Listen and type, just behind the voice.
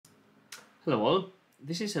Hello all,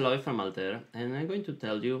 this is Eloy from Altair, and I'm going to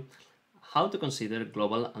tell you how to consider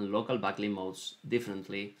global and local backlink modes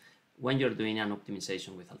differently when you're doing an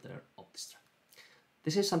optimization with Altair OptiStruct.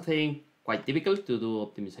 This is something quite typical to do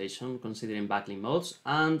optimization considering backlink modes,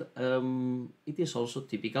 and it is also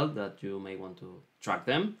typical that you may want to track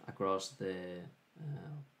them across the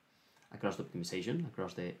optimization,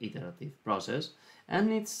 across the iterative process,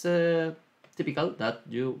 and it's typical that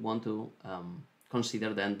you want to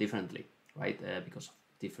consider them differently, right? Because of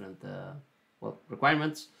different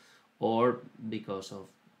requirements, or because of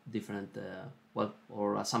different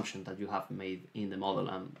or assumption that you have made in the model,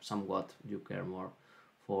 and somewhat you care more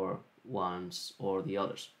for ones or the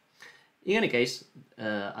others. In any case,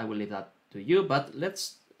 I will leave that to you, but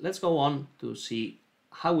let's go on to see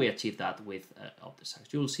how we achieve that with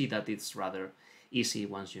OptiStruct. You'll see that it's rather easy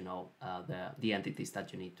once you know the entities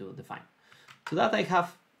that you need to define. To that, I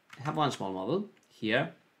have one small model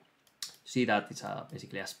here. See that it's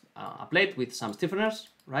basically a plate with some stiffeners,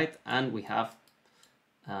 right? And we have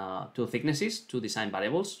two thicknesses, two design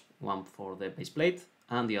variables, one for the base plate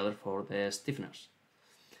and the other for the stiffeners.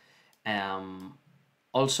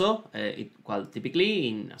 Also, typically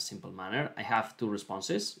in a simple manner, I have two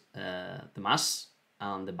responses, the mass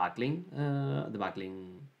and the backlink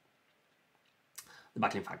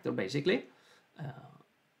factor, basically,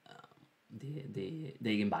 the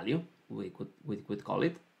eigenvalue, we could call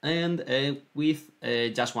it, and with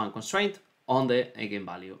just one constraint on the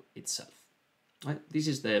eigenvalue itself. Right? This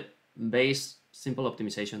is the base simple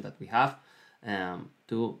optimization that we have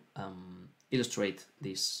to illustrate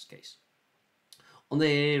this case. On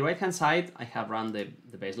the right hand side, I have run the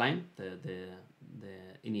baseline,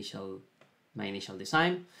 my initial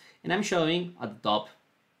design, and I'm showing at the top,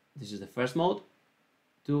 this is the first mode,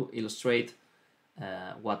 to illustrate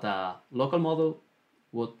what a local model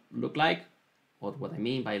would look like, or what I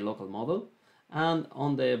mean by local model. And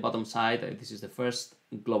on the bottom side, this is the first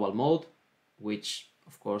global mode, which,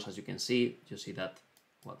 of course, as you can see, you see that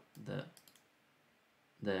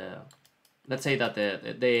let's say that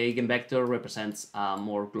the eigenvector represents a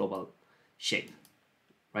more global shape,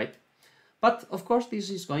 right? But of course, this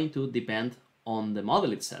is going to depend on the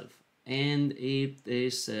model itself, and it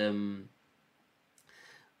is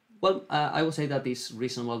I would say that it's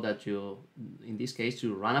reasonable that you, in this case,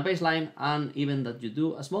 you run a baseline, and even that you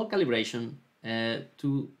do a small calibration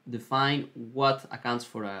to define what accounts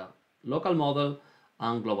for a local model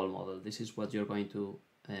and global model. This is what you're going to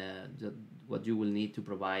what you will need to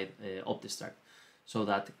provide OptiStruct, so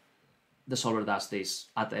that the solver does this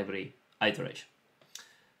at every iteration.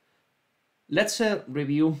 Let's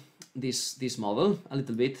review this model a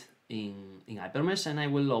little bit in Hypermesh, and I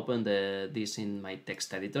will open this in my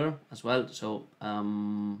text editor as well. So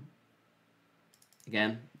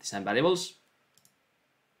again, design variables,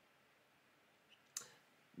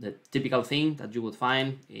 the typical thing that you would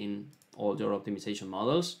find in all your optimization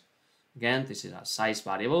models. Again, this is a size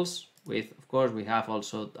variables with, of course, we have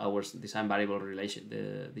also our design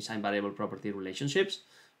variable property relationships,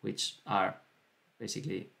 which are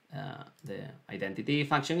basically the identity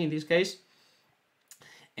function in this case.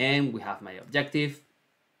 And we have my objective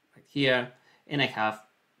right here, and I have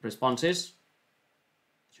responses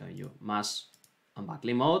showing you mass and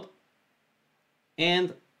backlink mode,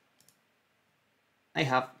 and I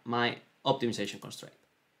have my optimization constraint.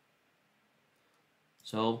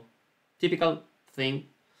 So typical thing,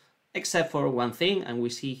 except for one thing, and we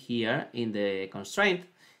see here in the constraint,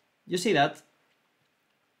 you see that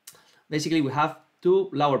basically we have two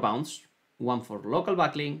lower bounds, one for local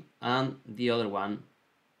backlink and the other one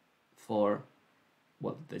for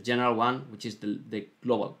the general one, which is the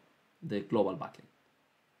global backlink.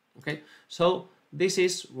 Okay, so this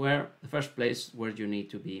is where the first place where you need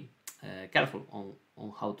to be careful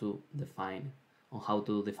on how to define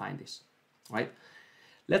this, right?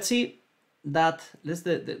 Let's see that.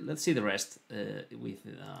 Let's see the rest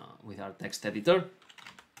with our text editor.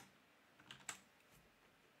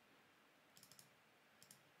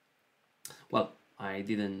 Well, I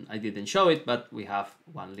didn't show it, but we have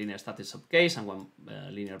one linear static subcase and one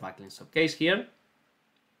linear backlink subcase here,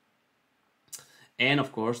 and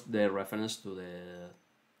of course the reference to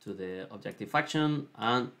the objective function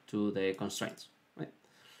and to the constraints. Right?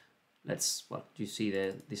 You see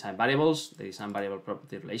the design variables, the design variable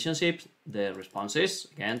property relationships, the responses,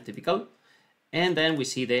 again typical, and then we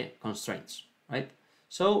see the constraints. Right?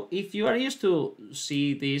 So if you are used to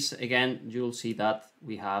see this again, you'll see that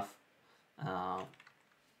we have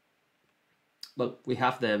we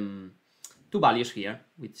have the two values here,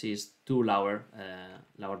 which is two lower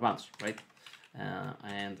bounds, right?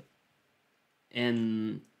 And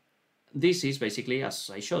this is basically, as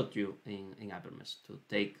I showed you in Hypermesh, to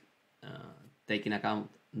take in account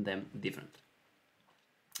them differently.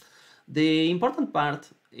 The important part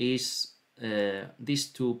is these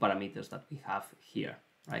two parameters that we have here,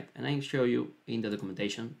 right? And I show you in the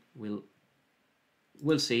documentation.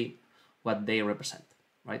 We'll see what they represent,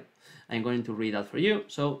 right? I'm going to read that for you.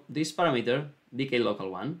 So this parameter, bk local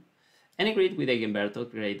 1, any grid with eigenvector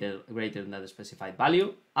greater than the specified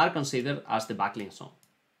value are considered as the backlink zone,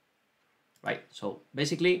 right? So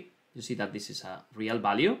basically, you see that this is a real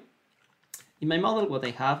value. In my model, what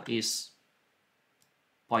I have is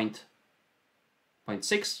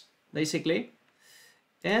 0.6, basically.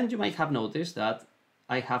 And you might have noticed that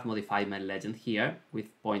I have modified my legend here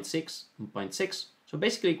with 0.6 and 0.6. So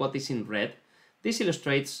basically what is in red, this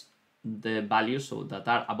illustrates the values so that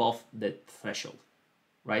are above the threshold,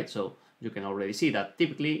 right? So you can already see that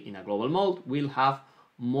typically in a global mode, we'll have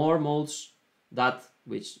more modes that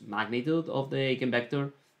which magnitude of the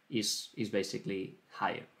eigenvector is basically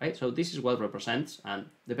higher, right? So this is what represents, and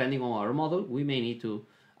depending on our model, we may need to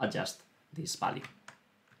adjust this value.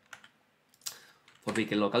 For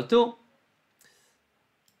bk local 2,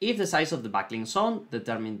 if the size of the backlink zone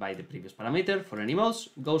determined by the previous parameter for any modes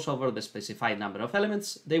goes over the specified number of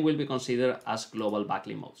elements, they will be considered as global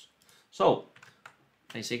backlink modes. So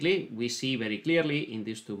basically, we see very clearly in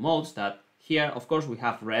these two modes that here, of course, we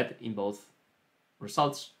have red in both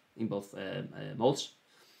results, in both modes,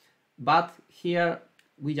 but here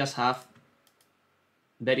we just have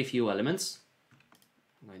very few elements.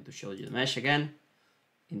 I'm going to show you the mesh again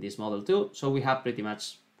in this model too. So we have pretty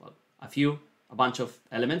much, well, a bunch of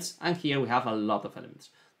elements, and here we have a lot of elements.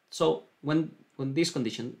 So when this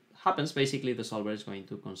condition happens, basically the solver is going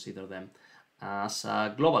to consider them as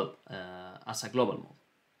a global mode,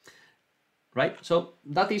 right? So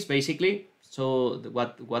that is basically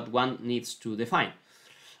what one needs to define.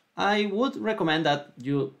 I would recommend that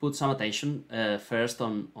you put some attention first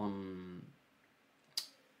on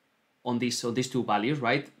these two values,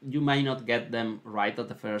 right? You might not get them right at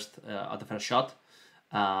the first shot,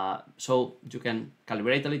 so you can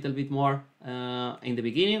calibrate a little bit more in the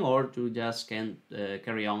beginning, or you just can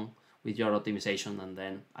carry on with your optimization and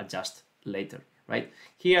then adjust later, right?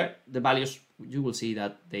 Here the values, you will see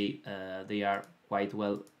that they are quite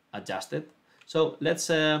well adjusted. So let's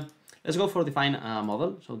go for define a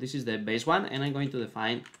model. So this is the base one, and I'm going to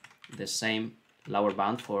define the same lower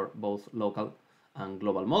bound for both local and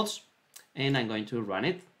global modes, and I'm going to run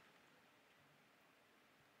it.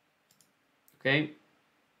 Okay.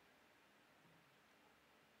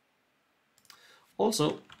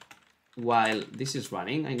 Also, while this is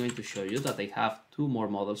running, I'm going to show you that I have two more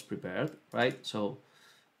models prepared, right? So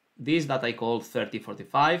this that I call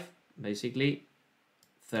 3045, basically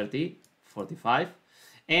 3045.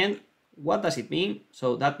 And what does it mean?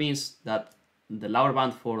 So that means that the lower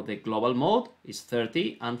bound for the global mode is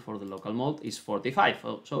 30 and for the local mode is 45.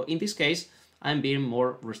 So in this case, I'm being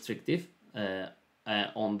more restrictive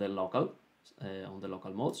on the local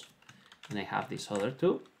modes. And I have this other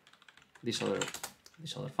two, this other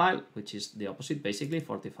file, which is the opposite, basically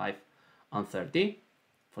 45 and 30.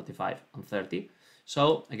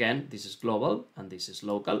 So again, this is global and this is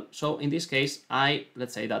local. So in this case,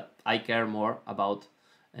 let's say that I care more about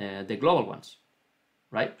the global ones,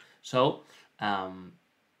 right? So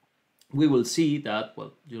we will see that,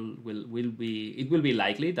 well, it will be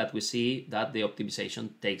likely that we see that the optimization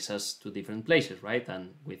takes us to different places, right?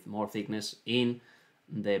 And with more thickness in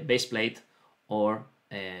the base plate or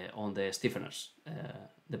on the stiffeners,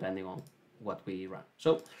 depending on what we run.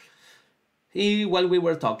 So while we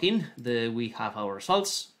were talking, we have our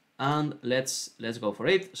results, and let's go for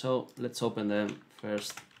it. So let's open them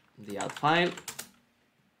first, the out file.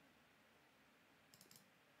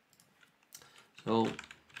 So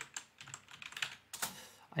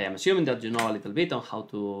I am assuming that you know a little bit on how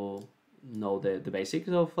to know the basics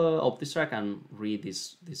of OptiStruct and read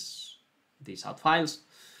these out files,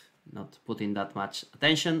 not putting that much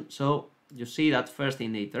attention. So you see that first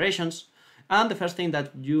in the iterations, and the first thing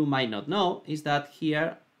that you might not know is that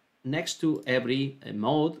here next to every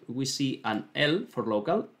mode we see an L for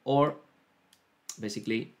local, or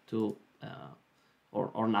basically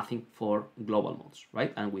or nothing for global modes,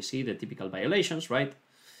 right? And we see the typical violations, right?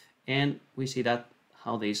 And we see that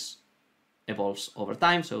how this evolves over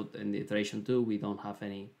time. So in the iteration 2, we don't have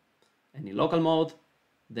any local mode,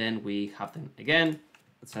 then we have them again,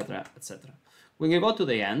 etc., etc. When you go to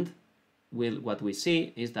the end, what we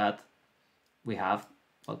see is that we have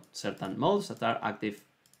certain modes that are active,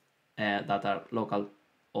 that are local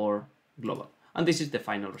or global, and this is the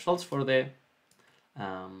final results for the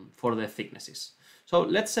thicknesses. So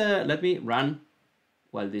let me run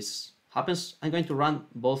while this happens, I'm going to run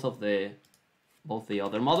both the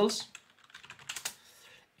other models,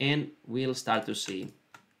 and we'll start to see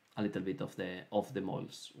a little bit of the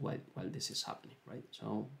models while this is happening, right?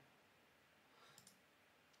 So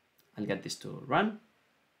I'll get this to run.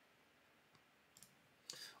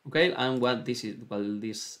 Okay, and while this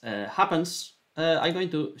happens, I'm going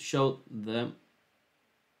to show the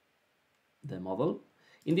model.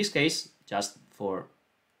 In this case, just for,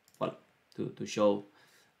 well, to show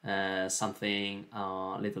something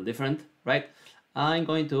a little different, right? I'm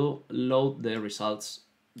going to load the results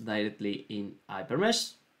directly in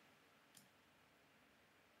Hypermesh.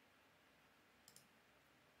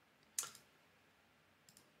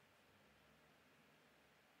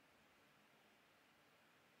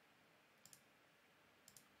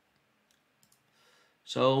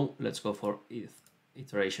 So let's go for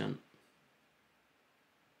iteration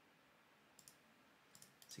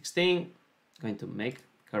 16. Going to make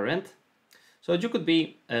current. So you could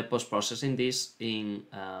be post-processing this in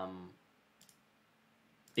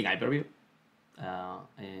Hyper-V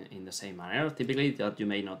in the same manner, typically, that you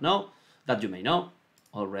may not know, that you may know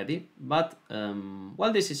already. But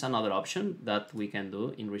well, this is another option that we can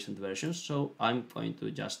do in recent versions. So I'm going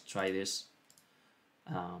to just try this.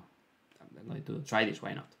 I'm going to try this.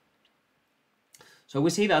 Why not? So we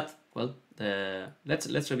see that, well,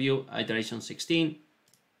 let's review iteration 16.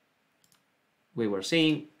 We were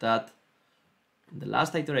seeing that in the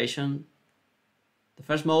last iteration, the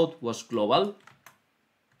first mode was global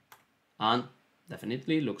and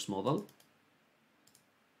definitely looks modal.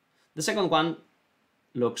 The second one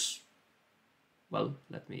looks, well,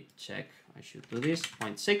 let me check. I should do this,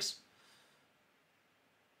 0.6.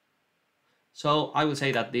 So I will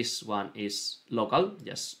say that this one is local.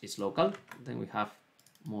 Yes, it's local. Then we have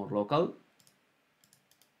more local.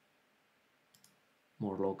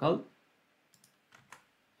 More local.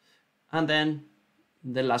 And then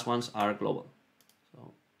the last ones are global.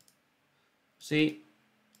 So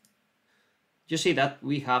you see that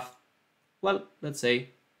we have, well, let's say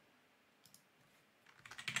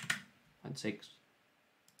 0.6.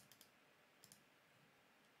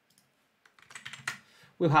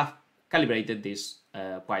 We have calibrated this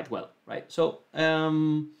quite well, right? So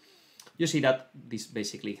you see that this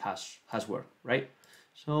basically has worked, right?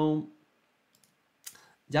 So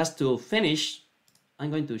just to finish, I'm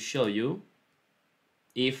going to show you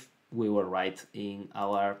if we were right in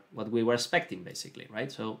what we were expecting, basically,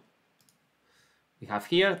 right? So we have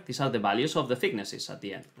here, these are the values of the thicknesses at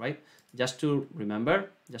the end, right? Just to remember,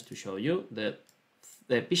 just to show you, the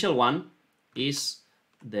Pixel 1 is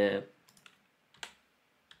the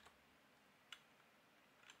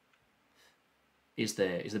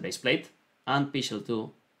base plate, and Pixel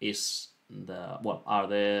 2 is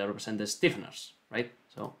represent the stiffeners, right?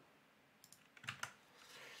 So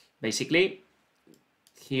basically,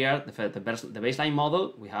 here, the baseline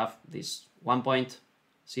model, we have this 1.02,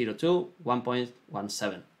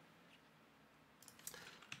 1.17.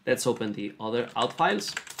 Let's open the other out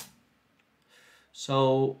files.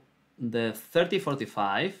 So the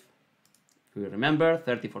 3045, if we remember,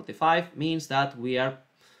 3045 means that we are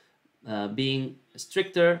being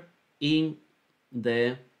stricter in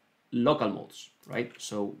the local modes, right?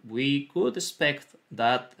 So we could expect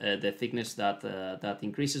that the thickness that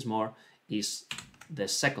increases more is the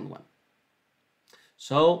second one.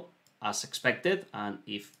 So as expected, and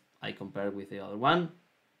if I compare with the other one,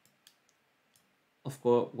 of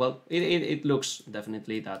course, well, it looks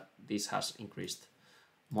definitely that this has increased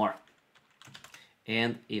more.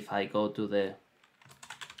 And if I go to the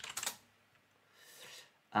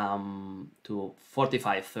to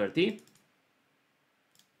 4530, I'm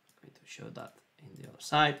going to show that in the other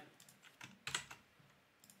side.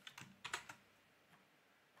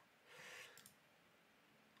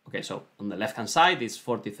 Okay, so on the left hand side is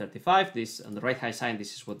 4035. This on the right hand side,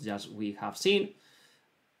 this is what just we have seen.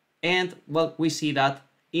 And well, we see that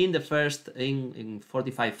in the first in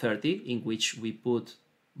 4530, in which we put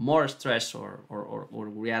more stress or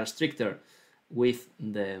we are stricter with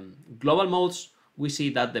the global modes, we see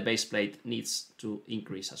that the base plate needs to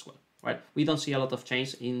increase as well, right? We don't see a lot of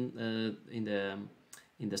change in the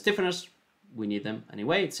stiffeners. We need them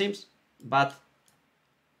anyway, it seems, but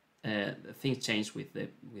things change with the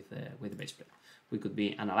base plate. We could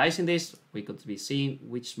be analyzing this. We could be seeing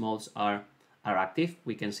which modes are active.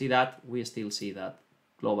 We can see that we still see that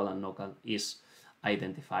global and local is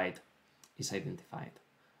identified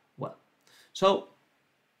well. So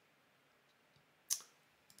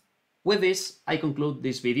with this, I conclude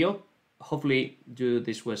this video. Hopefully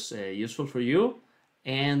this was useful for you,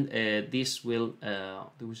 and this will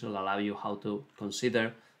allow you how to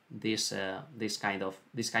consider this kind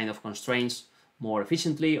of constraints more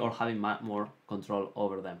efficiently, or having more control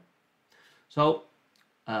over them. So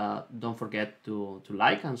don't forget to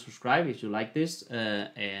like and subscribe if you like this,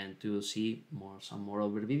 and to see some more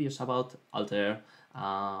other videos about Altair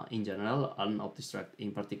in general and OptiStruct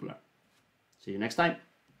in particular. See you next time.